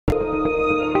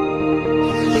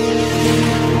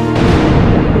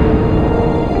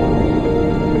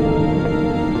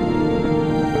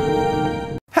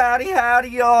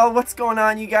Howdy y'all, what's going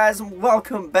on you guys, and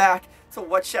welcome back to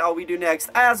What Shall We Do Next.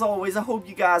 As always, I hope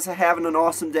you guys are having an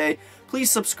awesome day.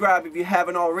 Please subscribe if you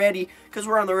haven't already, because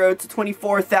we're on the road to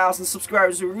 24,000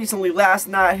 subscribers. We recently last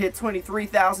night hit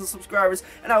 23,000 subscribers,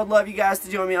 and I would love you guys to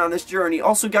join me on this journey.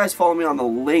 Also, guys, follow me on the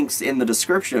links in the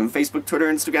description. Facebook, Twitter,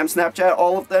 Instagram, Snapchat,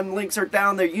 all of them links are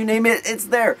down there. You name it, it's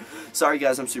there. Sorry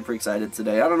guys, I'm super excited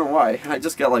today. I don't know why. I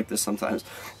just get like this sometimes.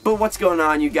 But what's going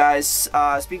on, you guys?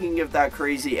 Speaking of that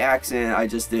crazy accent I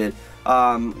just did,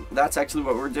 that's actually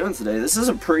what we're doing today. This is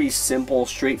a pretty simple,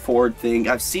 straightforward thing.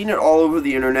 I've seen it all over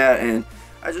the internet, and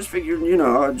I just figured, you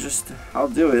know, I'll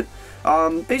do it.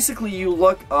 Basically, you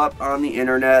look up on the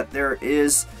internet, there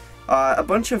is a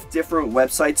bunch of different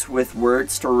websites with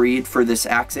words to read for this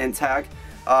accent tag.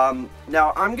 Now,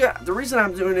 the reason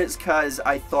I'm doing it is because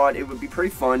I thought it would be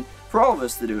pretty fun for all of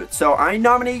us to do it. So I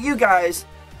nominate you guys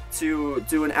to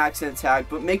do an accent tag,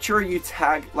 but make sure you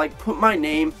tag, like, put my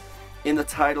name in the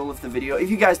title of the video. If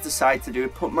you guys decide to do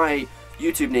it, put my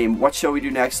YouTube name, What Shall We Do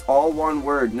Next, all one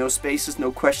word, no spaces,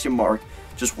 no question mark,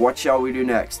 just What Shall We Do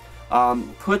Next.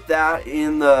 Put that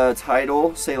in the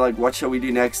title, say like What Shall We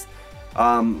Do Next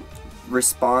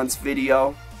response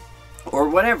video, or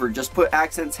whatever, just put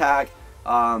accent tag,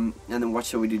 and then What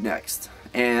Shall We Do Next.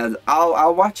 And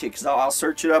I'll watch it, because I'll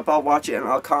search it up, I'll watch it, and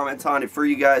I'll comment on it for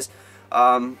you guys.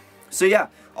 So yeah,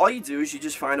 all you do is you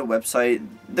just find a website.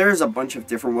 There's a bunch of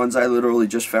different ones. I literally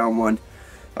just found one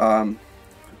on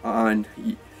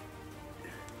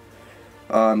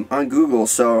Google,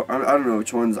 so I don't know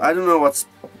which ones. I don't know what's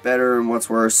better and what's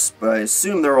worse, but I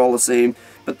assume they're all the same.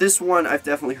 But this one, I've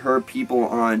definitely heard people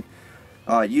on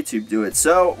YouTube do it.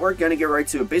 So we're gonna get right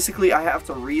to it. Basically, I have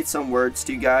to read some words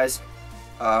to you guys,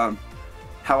 how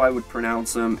I would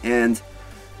pronounce them, and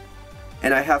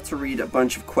I have to read a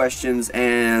bunch of questions,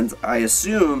 and I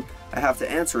assume I have to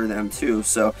answer them too.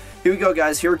 So here we go,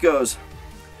 guys. Here it goes.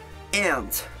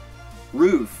 Ant,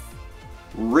 roof,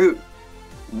 root,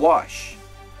 wash,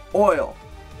 oil,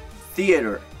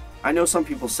 theater. I know some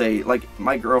people say, like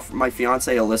my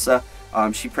fiance Alyssa,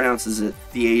 she pronounces it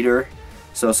theater.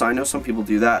 So I know some people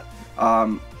do that.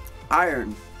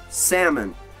 Iron,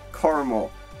 salmon,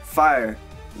 caramel, fire,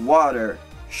 water,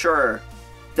 sure,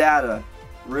 data,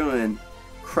 ruin,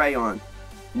 crayon,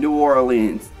 New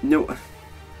Orleans.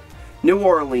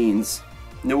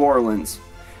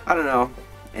 I don't know.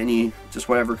 Just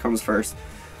whatever comes first.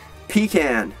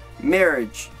 Pecan,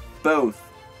 marriage, both,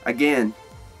 again,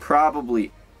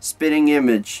 probably, spitting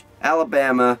image,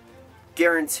 Alabama,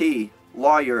 guarantee,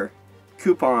 lawyer,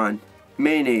 coupon,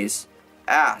 mayonnaise,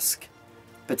 ask,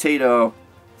 potato,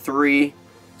 3,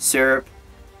 syrup,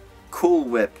 Cool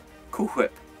Whip.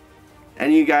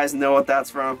 Any of you guys know what that's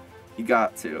from? You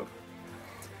got to.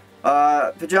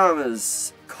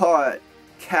 Pajamas, caught,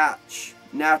 catch,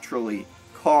 naturally,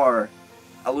 car,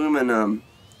 aluminum,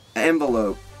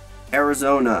 envelope,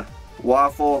 Arizona,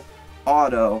 waffle,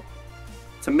 auto,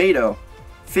 tomato,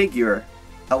 figure,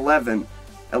 11,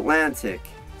 Atlantic,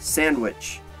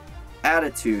 sandwich,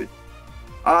 attitude,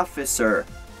 officer,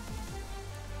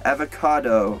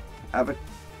 avocado,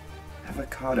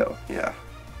 yeah,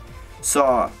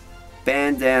 saw,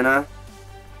 bandana,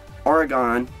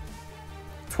 Oregon,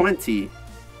 20,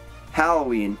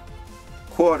 Halloween,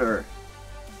 quarter,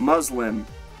 Muslim,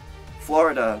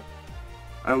 Florida,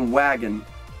 and wagon.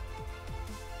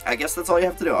 I guess that's all you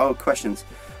have to do. Oh, questions.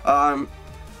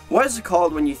 What is it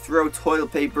called when you throw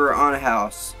toilet paper on a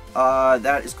house?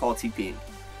 That is called TPing.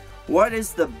 What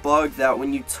is the bug that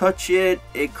when you touch it,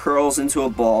 it curls into a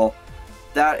ball?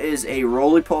 That is a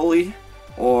roly-poly,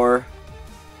 or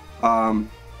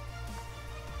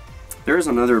there's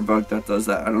another bug that does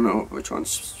that. I don't know which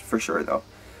one's for sure though.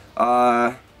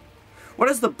 What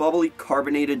is the bubbly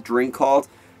carbonated drink called?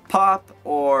 Pop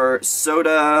or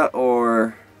soda,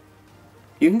 or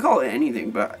you can call it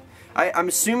anything, but I'm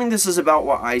assuming this is about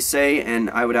what I say, and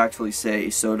I would actually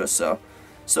say soda, so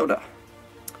soda.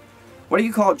 What do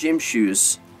you call gym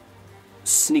shoes?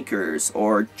 Sneakers,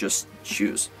 or just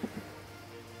shoes.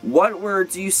 What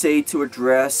words do you say to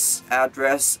address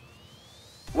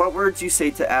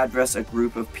a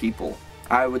group of people?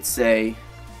 I would say,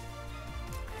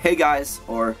 hey guys,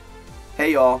 or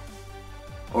hey y'all,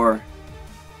 or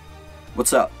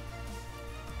what's up?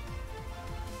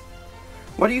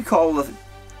 What do you call the...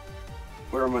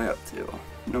 Where am I up to?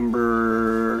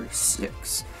 Number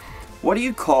 6. What do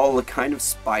you call a kind of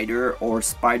spider or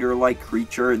spider-like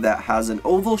creature that has an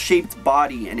oval-shaped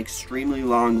body and extremely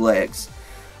long legs?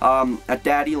 A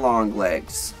daddy long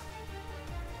legs.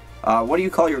 What do you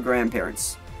call your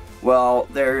grandparents? Well,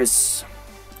 there's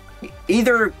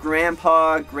either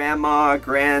grandpa, grandma,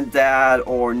 granddad,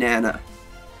 or nana.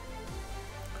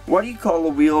 What do you call a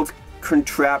wheeled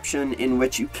contraption in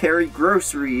which you carry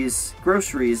groceries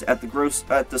at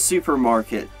the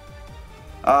supermarket?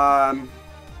 A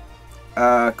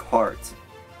cart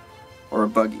or a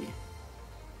buggy.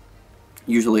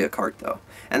 Usually a cart though.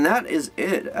 And that is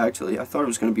it, actually. I thought it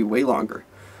was going to be way longer.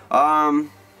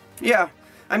 Yeah.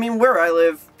 I mean, where I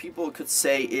live, people could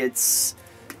say it's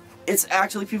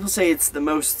actually, people say it's the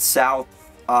most south.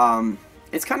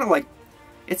 It's kind of like,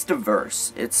 it's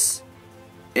diverse.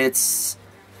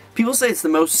 People say it's the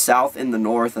most south in the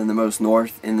north and the most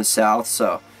north in the south,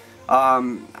 so,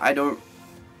 I don't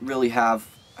really have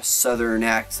a southern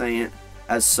accent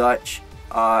as such,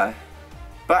 but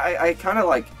I kind of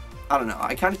like, I don't know,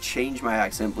 I kind of changed my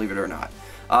accent, believe it or not.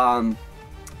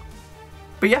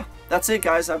 But yeah, that's it,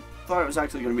 guys. I thought it was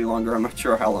actually going to be longer. I'm not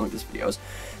sure how long this video is.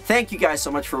 Thank you guys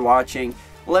so much for watching.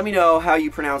 Let me know how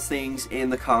you pronounce things in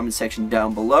the comment section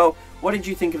down below. What did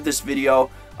you think of this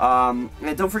video? And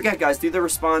don't forget, guys, do the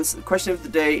response. The question of the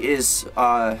day is,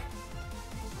 what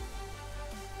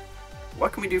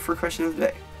can we do for question of the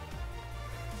day?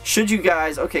 Should you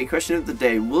guys, okay, question of the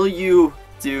day, will you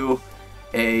do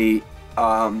a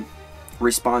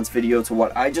response video to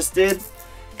what I just did?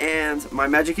 And my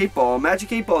Magic 8 Ball.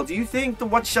 Magic 8 Ball, do you think the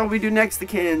What Shall We Do Next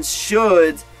Cans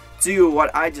should do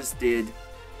what I just did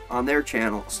on their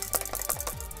channels?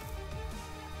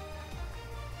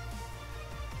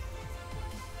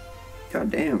 God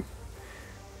damn.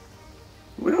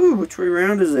 Whoa, which way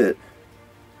around is it?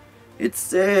 It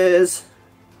says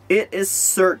it is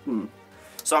certain.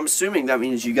 So I'm assuming that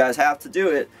means you guys have to do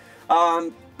it.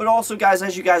 But also, guys,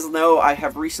 as you guys know, I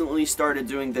have recently started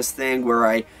doing this thing where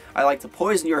I like to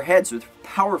poison your heads with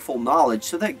powerful knowledge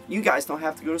so that you guys don't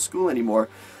have to go to school anymore.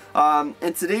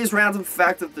 And today's random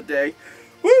fact of the day,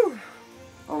 woo,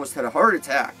 almost had a heart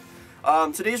attack.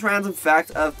 Today's random fact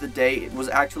of the day was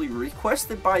actually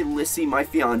requested by Lissy, my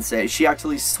fiance. She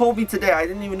actually told me today, I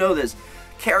didn't even know this.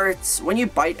 Carrots, when you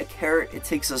bite a carrot, it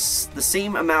takes us the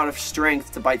same amount of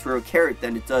strength to bite through a carrot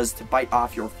than it does to bite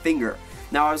off your finger.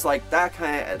 Now I was like, that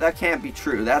can't be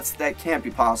true. That can't be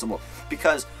possible,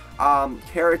 because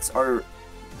carrots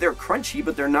they're crunchy,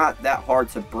 but they're not that hard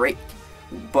to break.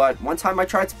 But one time I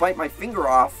tried to bite my finger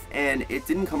off and it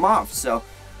didn't come off. So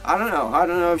I don't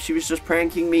know if she was just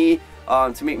pranking me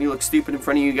to make me look stupid in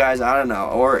front of you guys. I don't know,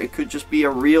 or it could just be a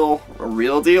real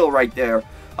deal right there.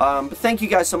 But thank you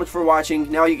guys so much for watching.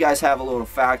 Now you guys have a little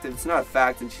fact. If it's not a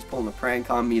fact and she's pulling a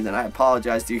prank on me, then I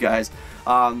apologize to you guys.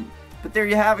 But there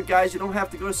you have it, guys. You don't have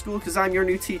to go to school because I'm your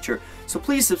new teacher. So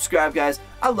please subscribe, guys.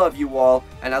 I love you all,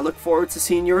 and I look forward to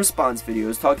seeing your response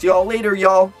videos. Talk to y'all later,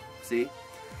 y'all. See?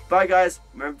 Bye, guys.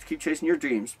 Remember to keep chasing your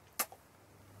dreams.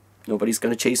 Nobody's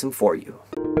going to chase them for you.